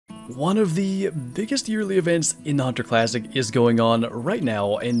One of the biggest yearly events in the Hunter Classic is going on right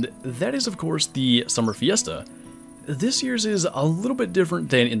now, and that is of course the Summer Fiesta. This year's is a little bit different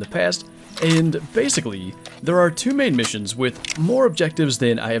than in the past, and basically, there are two main missions with more objectives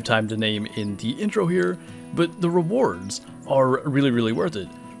than I have time to name in the intro here, but the rewards are really worth it.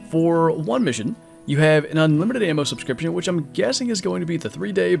 For one mission, you have an unlimited ammo subscription, which I'm guessing is going to be the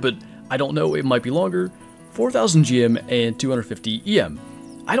 3-day, but I don't know, it might be longer, 4,000 GM and 250 EM.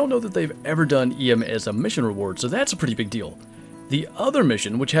 I don't know that they've ever done EM as a mission reward, so that's a pretty big deal. The other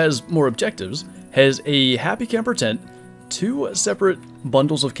mission, which has more objectives, has a happy camper tent, 2 separate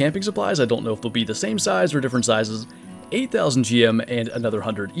bundles of camping supplies, I don't know if they'll be the same size or different sizes, 8,000 GM and another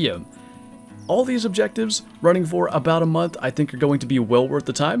 100 EM. All these objectives, running for about a month, I think are going to be well worth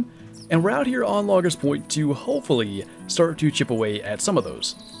the time, and we're out here on Loggers Point to hopefully start to chip away at some of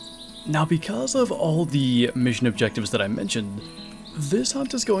those. Now, because of all the mission objectives that I mentioned, this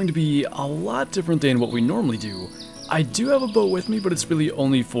hunt is going to be a lot different than what we normally do. I do have a bow with me, but it's really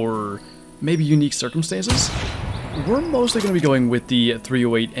only for maybe unique circumstances. We're mostly going to be going with the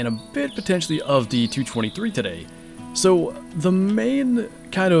 308 and a bit potentially of the 223 today. So the main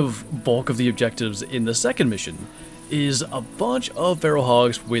kind of bulk of the objectives in the second mission is a bunch of feral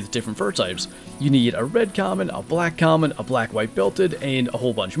hogs with different fur types. You need a red common, a black white belted, and a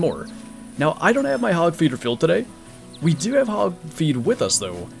whole bunch more. Now, I don't have my hog feeder filled today. We do have hog feed with us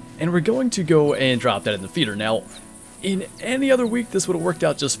though, and we're going to go and drop that in the feeder. Now, in any other week, this would have worked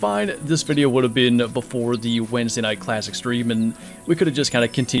out just fine. This video would have been before the Wednesday night classic stream, and we could have just kind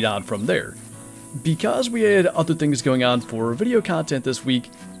of continued on from there. Because we had other things going on for video content this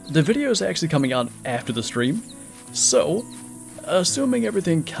week, the video is actually coming out after the stream. So, assuming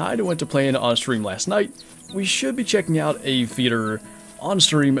everything kind of went to plan on stream last night, we should be checking out a feeder on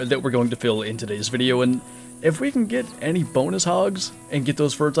stream that we're going to fill in today's video, and if we can get any bonus hogs and get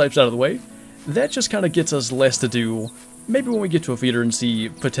those fur types out of the way, that just kind of gets us less to do, maybe when we get to a feeder and see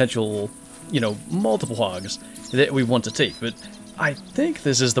potential, multiple hogs that we want to take. But I think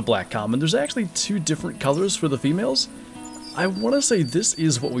this is the black common. There's actually 2 different colors for the females. I want to say this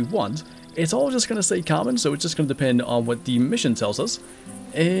is what we want. It's all just going to say common, so it's just going to depend on what the mission tells us.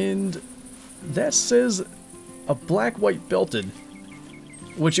 And that says a black-white belted,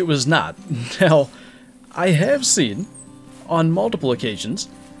 which it was not. Now, I have seen, on multiple occasions,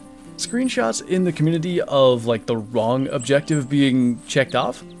 screenshots in the community of, like, the wrong objective being checked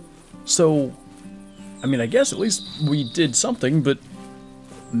off. So, I mean, I guess at least we did something, but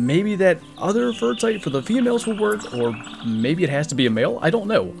maybe that other fur type for the females will work, or maybe it has to be a male, I don't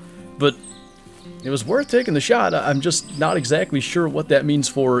know. But it was worth taking the shot. I'm just not exactly sure what that means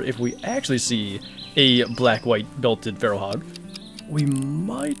for if we actually see a black-white belted feral hog. We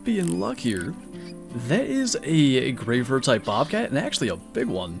might be in luck here. That is a gray fur type bobcat, and actually a big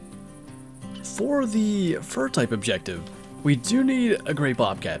one. For the fur type objective, we do need a gray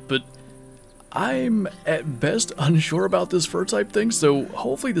bobcat, but I'm at best unsure about this fur type thing, so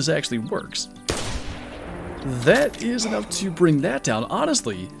hopefully this actually works. That is enough to bring that down.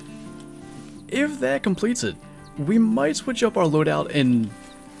 Honestly, if that completes it, we might switch up our loadout and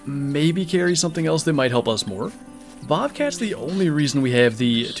maybe carry something else that might help us more. Bobcat's the only reason we have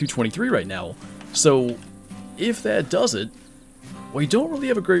the 223 right now. So, if that does it, we don't really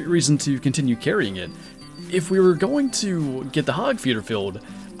have a great reason to continue carrying it. If we were going to get the hog feeder filled,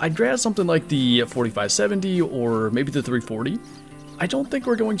 I'd grab something like the 4570 or maybe the 340. I don't think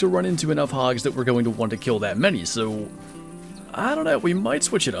we're going to run into enough hogs that we're going to want to kill that many, so I don't know, we might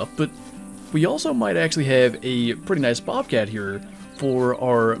switch it up, but we also might actually have a pretty nice bobcat here for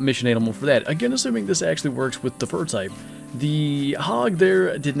our mission animal for that. Again, assuming this actually works with the fur type. The hog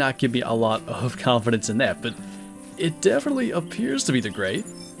there did not give me a lot of confidence in that, but it definitely appears to be the gray.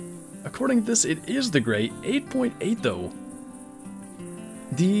 According to this, it is the gray, 8.8 though.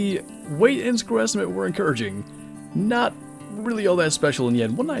 The weight and score estimate were encouraging, not really all that special in the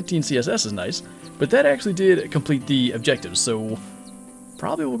end. 119 CSS is nice, but that actually did complete the objective, so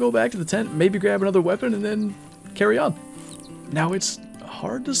probably we'll go back to the tent, maybe grab another weapon, and then carry on. Now, it's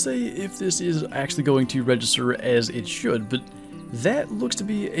hard to say if this is actually going to register as it should, but that looks to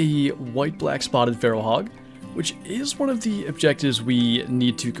be a white-black spotted feral hog, which is one of the objectives we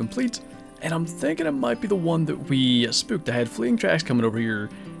need to complete, and I'm thinking it might be the one that we spooked. I had fleeing tracks coming over here,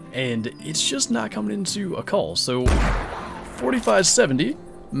 and it's just not coming into a call, so 4570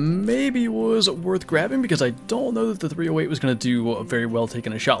 maybe was worth grabbing, because I don't know that the 308 was going to do very well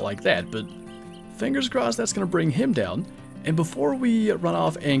taking a shot like that, but fingers crossed that's going to bring him down. And before we run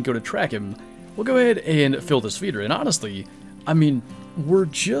off and go to track him, we'll go ahead and fill this feeder. And honestly, I mean, we're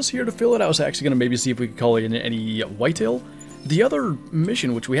just here to fill it. I was actually going to maybe see if we could call in any whitetail. The other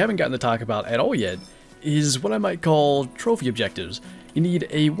mission, which we haven't gotten to talk about at all yet, is what I might call trophy objectives. You need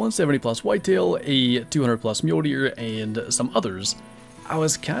a 170 plus whitetail, a 200 plus mule deer, and some others. I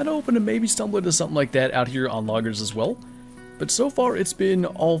was kind of hoping to maybe stumble into something like that out here on loggers as well, but so far it's been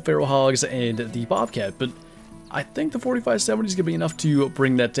all feral hogs and the bobcat, but I think the 4570 is going to be enough to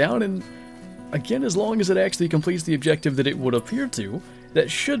bring that down, and again, as long as it actually completes the objective that it would appear to,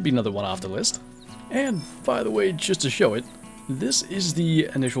 that should be another one off the list. And by the way, just to show it, this is the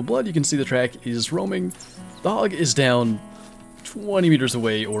initial blood. You can see the track is roaming. The hog is down 20 meters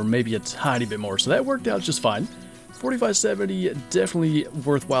away, or maybe a tiny bit more, so that worked out just fine. 4570, definitely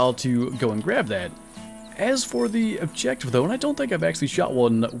worthwhile to go and grab that. As for the objective though, and I don't think I've actually shot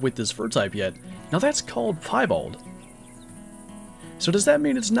one with this fur type yet, now that's called piebald. So does that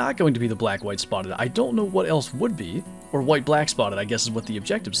mean it's not going to be the black-white spotted? I don't know what else would be, or white-black spotted, I guess is what the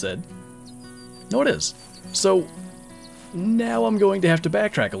objective said. No, it is. So now I'm going to have to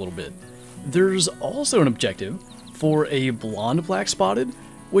backtrack a little bit. There's also an objective for a blonde black spotted,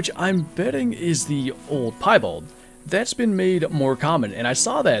 which I'm betting is the old piebald. That's been made more common, and I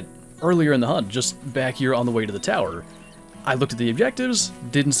saw that earlier in the hunt, just back here on the way to the tower. I looked at the objectives,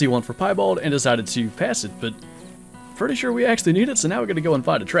 didn't see one for piebald, and decided to pass it, but pretty sure we actually need it, so now we're gonna go and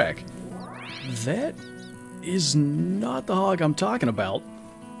find a track. That is not the hog I'm talking about,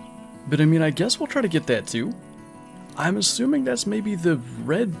 but I mean, I guess we'll try to get that too. I'm assuming that's maybe the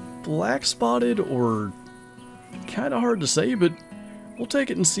red-black spotted, or kind of hard to say, but we'll take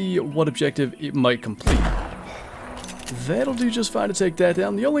it and see what objective it might complete. That'll do just fine to take that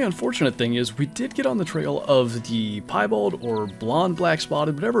down. The only unfortunate thing is we did get on the trail of the piebald or blonde black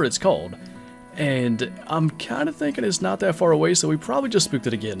spotted, whatever it's called, and I'm kind of thinking it's not that far away, so we probably just spooked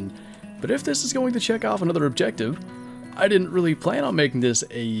it again. But if this is going to check off another objective, I didn't really plan on making this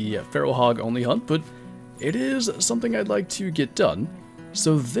a feral hog only hunt, but it is something I'd like to get done.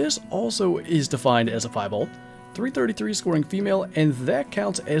 So this also is defined as a piebald, 333 scoring female, and that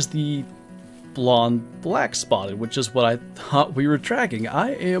counts as the blonde black spotted, which is what I thought we were tracking.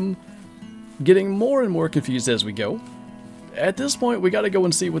 I am getting more and more confused as we go. At this point, we gotta go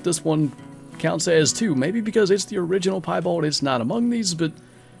and see what this one counts as too. Maybe because it's the original piebald, it's not among these, but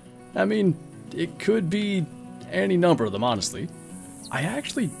I mean, it could be any number of them, honestly. I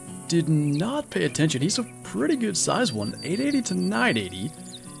actually did not pay attention. He's a pretty good size one, 880 to 980,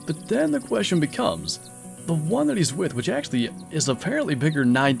 but then the question becomes, the one that he's with, which actually is apparently bigger,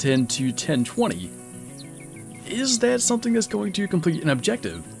 910 to 1020, is that something that's going to complete an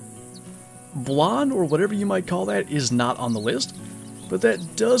objective? Blonde, or whatever you might call that, is not on the list, but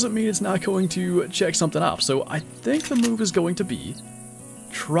that doesn't mean it's not going to check something off. So I think the move is going to be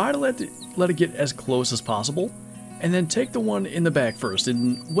try to let it get as close as possible, and then take the one in the back first,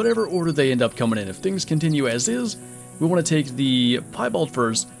 in whatever order they end up coming in. If things continue as is, we want to take the piebald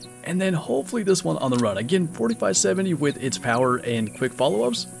first, and then hopefully this one on the run. Again, 4570 with its power and quick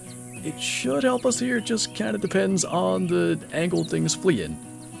follow-ups, it should help us here. It just kind of depends on the angle things flee in.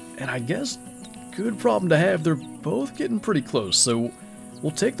 And I guess, good problem to have, they're both getting pretty close, so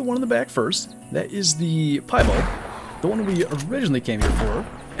we'll take the one in the back first. That is the piebald, the one we originally came here for,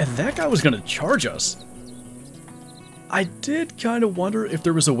 and that guy was going to charge us. I did kind of wonder if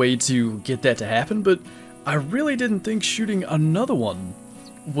there was a way to get that to happen, but I really didn't think shooting another one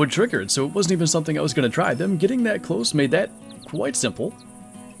would trigger it, so it wasn't even something I was going to try. Them getting that close made that quite simple.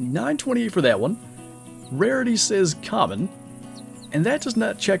 928 for that one. Rarity says common, and that does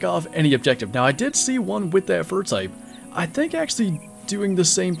not check off any objective. Now, I did see one with that fur type, I think actually doing the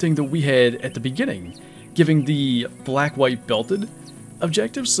same thing that we had at the beginning, giving the black-white belted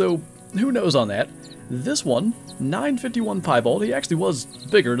objective, so who knows on that. This one, 951 piebald, he actually was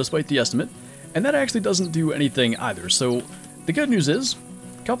bigger despite the estimate, and that actually doesn't do anything either. So the good news is,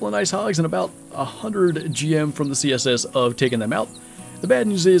 a couple of nice hogs and about 100 GM from the CSS of taking them out. The bad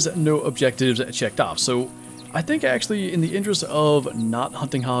news is no objectives checked off, so I think actually in the interest of not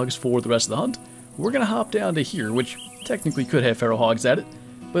hunting hogs for the rest of the hunt, we're going to hop down to here, which technically could have feral hogs at it,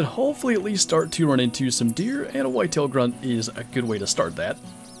 but hopefully at least start to run into some deer, and a whitetail grunt is a good way to start that.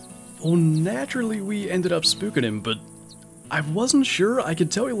 Well, naturally we ended up spooking him, but I wasn't sure. I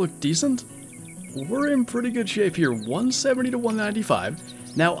could tell he looked decent. We're in pretty good shape here, 170 to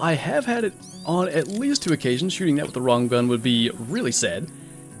 195. Now, I have had it on at least 2 occasions. Shooting that with the wrong gun would be really sad.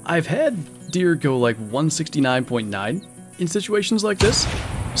 I've had deer go like 169.9 in situations like this,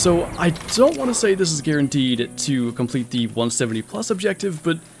 so I don't want to say this is guaranteed to complete the 170 plus objective,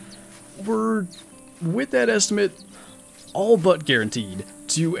 but we're, with that estimate, all but guaranteed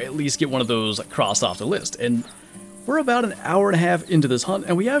to at least get one of those crossed off the list. And we're about an hour and a half into this hunt,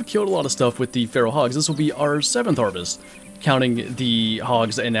 and we have killed a lot of stuff with the feral hogs. This will be our 7th harvest. counting the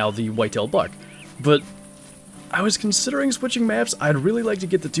hogs and now the white-tailed buck. But I was considering switching maps. I'd really like to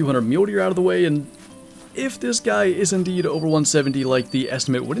get the 200 mule deer out of the way, and if this guy is indeed over 170 like the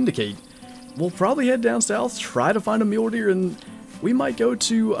estimate would indicate, we'll probably head down south, try to find a mule deer, and we might go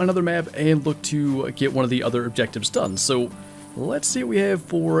to another map and look to get one of the other objectives done. So let's see what we have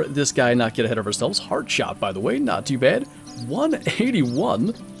for this guy, not get ahead of ourselves. Heart shot, by the way, not too bad.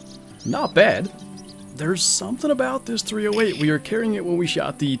 181, not bad. There's something about this 308. We are carrying it when we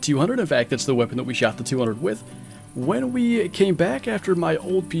shot the 200. In fact, that's the weapon that we shot the 200 with. When we came back after my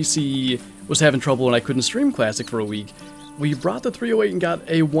old PC was having trouble and I couldn't stream Classic for a week, we brought the 308 and got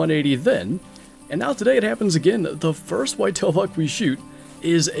a 180 then. And now today it happens again. The first whitetail buck we shoot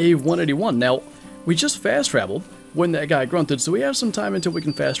is a 181. Now, we just fast traveled when that guy grunted, so we have some time until we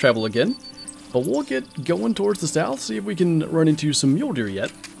can fast travel again. But we'll get going towards the south, see if we can run into some mule deer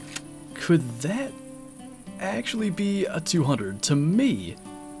yet. Could that actually be a 200? To me,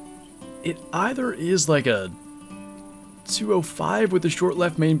 it either is like a 205 with the short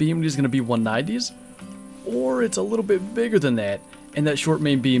left main beam and he's going to be 190s, or it's a little bit bigger than that and that short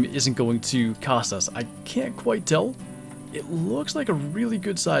main beam isn't going to cost us. I can't quite tell. It looks like a really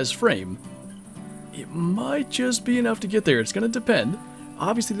good sized frame. It might just be enough to get there. It's going to depend.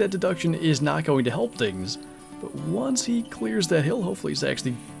 Obviously that deduction is not going to help things, but once he clears that hill, hopefully he's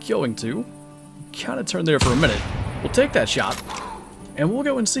actually going to. Kind of turn there for a minute. We'll take that shot and we'll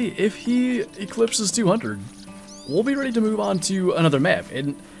go and see if he eclipses 200. We'll be ready to move on to another map,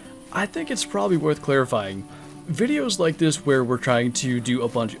 and I think it's probably worth clarifying. Videos like this where we're trying to do a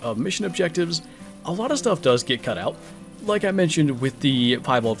bunch of mission objectives, a lot of stuff does get cut out. Like I mentioned with the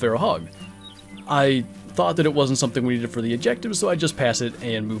piebald pharaoh hog. I thought that it wasn't something we needed for the objective, so I just pass it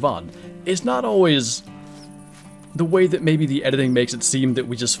and move on. It's not always the way that maybe the editing makes it seem that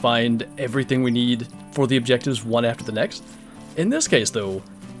we just find everything we need for the objectives one after the next. In this case though,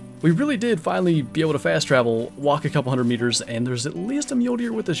 we really did finally be able to fast travel, walk a couple hundred meters, and there's at least a mule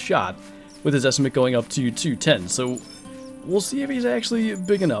deer with a shot, with his estimate going up to 210, so we'll see if he's actually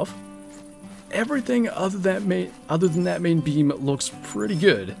big enough. Everything other than that main beam looks pretty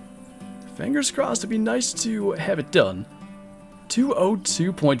good. Fingers crossed, it'd be nice to have it done.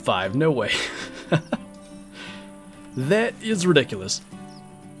 202.5, no way. That is ridiculous.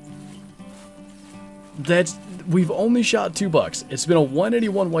 We've only shot 2 bucks. It's been a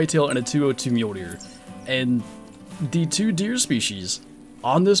 181 whitetail and a 202 mule deer. And the 2 deer species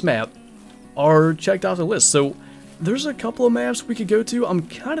on this map are checked off the list. So there's a couple of maps we could go to. I'm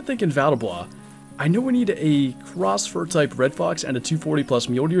kind of thinking Valdebois. I know we need a cross fur type red fox and a 240 plus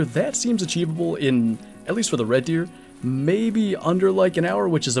mule deer. That seems achievable in, at least for the red deer, maybe under like an hour,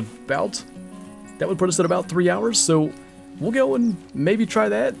 which is about, that would put us at about 3 hours. So we'll go and maybe try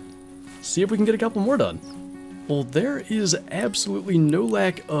that. See if we can get a couple more done. Well, there is absolutely no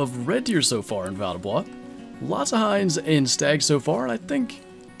lack of red deer so far in Valdebois. Lots of hinds and stags so far, and I think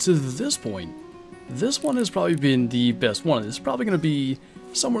to this point, this one has probably been the best one. It's probably going to be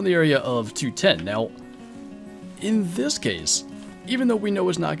somewhere in the area of 210. Now, in this case, even though we know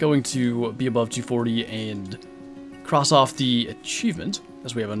it's not going to be above 240 and cross off the achievement,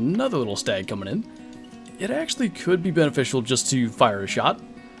 as we have another little stag coming in, it actually could be beneficial just to fire a shot.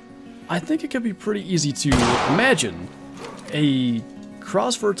 I think it could be pretty easy to imagine a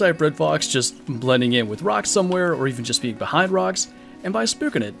cross fur type red fox just blending in with rocks somewhere, or even just being behind rocks, and by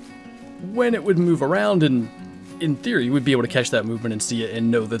spooking it, when it would move around, and in theory we'd be able to catch that movement and see it and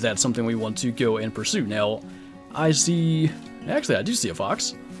know that that's something we want to go and pursue. Now, I do see a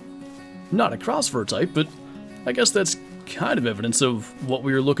fox. Not a cross fur type, but I guess that's kind of evidence of what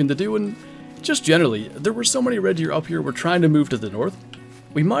we were looking to do, and just generally, there were so many red deer up here, we're trying to move to the north.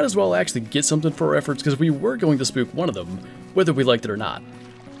 We might as well actually get something for our efforts, because we were going to spook one of them, whether we liked it or not.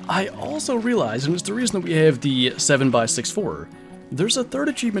 I also realized, and it's the reason that we have the 7x64, there's a third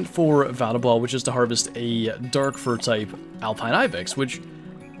achievement for Valdebois, which is to harvest a dark fur type alpine ibex, which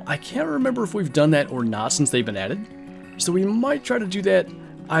I can't remember if we've done that or not since they've been added. So we might try to do that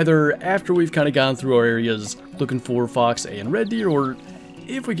either after we've kind of gone through our areas looking for fox and red deer, or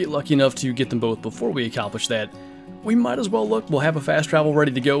if we get lucky enough to get them both before we accomplish that, we might as well look. We'll have a fast travel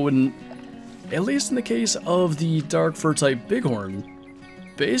ready to go, and at least in the case of the dark fur type bighorn,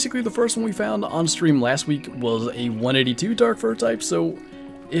 basically the first one we found on stream last week was a 182 dark fur type, so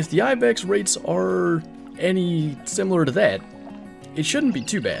if the ibex rates are any similar to that, it shouldn't be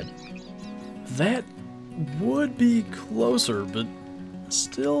too bad. That would be closer, but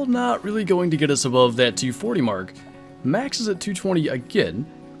still not really going to get us above that 240 mark. Max is at 220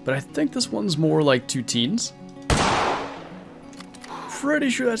 again, but I think this one's more like 2 teens.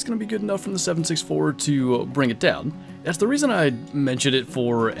 Pretty sure that's going to be good enough from the 764 to bring it down. That's the reason I mentioned it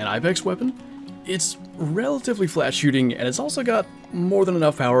for an Ibex weapon. It's relatively flat shooting, and it's also got more than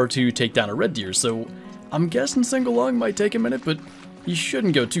enough power to take down a red deer, so I'm guessing single lung might take a minute, but you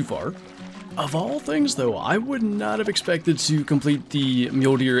shouldn't go too far. Of all things though, I would not have expected to complete the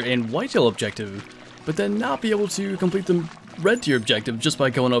mule deer and whitetail objective, but then not be able to complete the red deer objective just by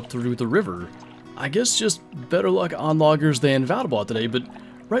going up through the river. I guess just better luck on loggers than Vadelbot today, but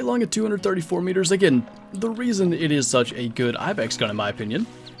right along at 234 meters, again, the reason it is such a good Ibex gun in my opinion.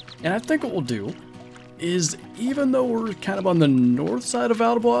 And I think what we'll do is, even though we're kind of on the north side of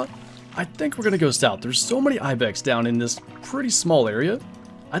Vadelbot, I think we're going to go south. There's so many Ibex down in this pretty small area.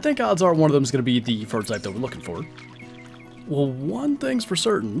 I think odds are one of them is going to be the fur type that we're looking for. Well, one thing's for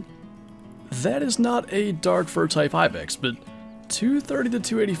certain, that is not a dark fur type Ibex, but 230 to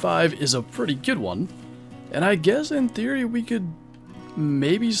 285 is a pretty good one. And I guess in theory we could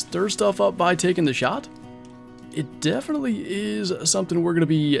maybe stir stuff up by taking the shot. It definitely is something we're going to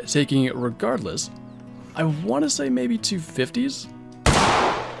be taking regardless. I want to say maybe 250s.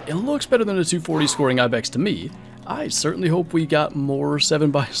 It looks better than a 240 scoring Ibex to me. I certainly hope we got more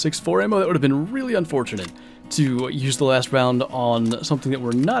 7x64 ammo. That would have been really unfortunate to use the last round on something that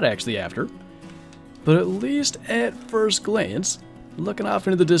we're not actually after. But at least at first glance, looking off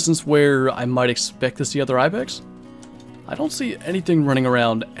into the distance where I might expect to see other Ibex, I don't see anything running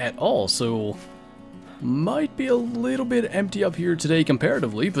around at all, so might be a little bit empty up here today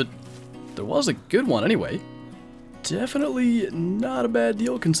comparatively, but there was a good one anyway. Definitely not a bad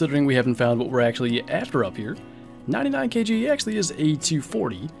deal considering we haven't found what we're actually after up here. 99 kg actually is a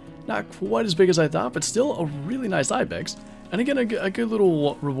 240. Not quite as big as I thought, but still a really nice Ibex. And again, a good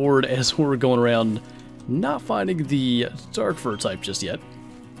little reward as we're going around not finding the dark fur type just yet.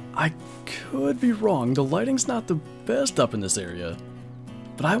 I could be wrong, the lighting's not the best up in this area,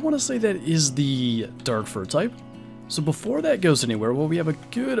 but I want to say that is the dark fur type. So before that goes anywhere, well, we have a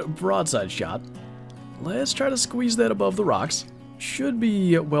good broadside shot. Let's try to squeeze that above the rocks. Should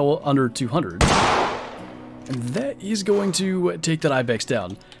be well under 200. And that is going to take that Ibex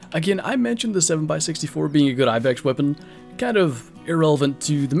down. Again, I mentioned the 7x64 being a good Ibex weapon, kind of irrelevant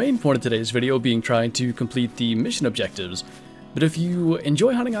to the main point of today's video being trying to complete the mission objectives. But if you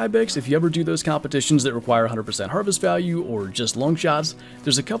enjoy hunting Ibex, if you ever do those competitions that require 100% harvest value or just long shots,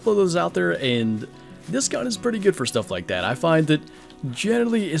 there's a couple of those out there, and this gun is pretty good for stuff like that. I find that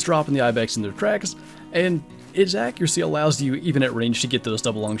generally it's dropping the Ibex in their tracks, and its accuracy allows you, even at range, to get those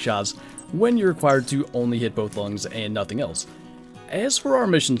double long shots when you're required to only hit both lungs and nothing else. As for our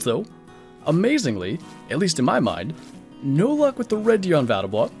missions though, amazingly, at least in my mind, no luck with the red deer on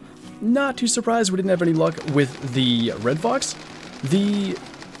Vadelbot. Not too surprised we didn't have any luck with the red fox. The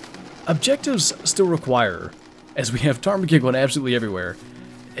objectives still require, as we have ptarmigan going absolutely everywhere,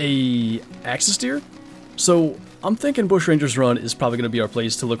 a axis deer. So I'm thinking Bush Rangers Run is probably going to be our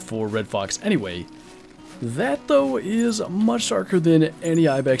place to look for red fox anyway. That though is much darker than any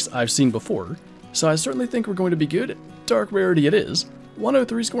Ibex I've seen before, so I certainly think we're going to be good. Dark rarity it is.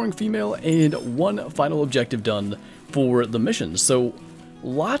 103 scoring female and one final objective done for the missions. So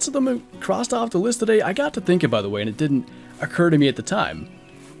lots of them crossed off the list today. I got to thinking, by the way, and it didn't occur to me at the time.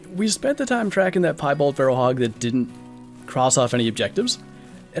 We spent the time tracking that piebald feral hog that didn't cross off any objectives.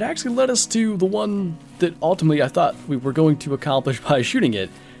 It actually led us to the one that ultimately I thought we were going to accomplish by shooting it.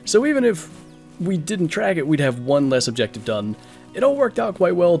 So even if we didn't track it, we'd have one less objective done. It all worked out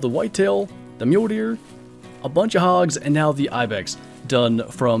quite well. The whitetail, the mule deer, a bunch of hogs, and now the Ibex done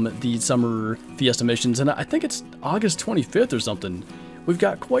from the Summer Fiesta missions. And I think it's August 25th or something. We've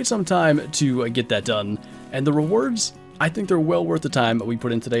got quite some time to get that done. And the rewards, I think they're well worth the time we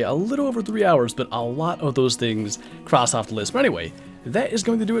put in today. A little over 3 hours, but a lot of those things cross off the list. But anyway, that is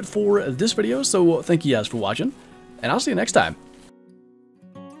going to do it for this video. So thank you guys for watching, and I'll see you next time.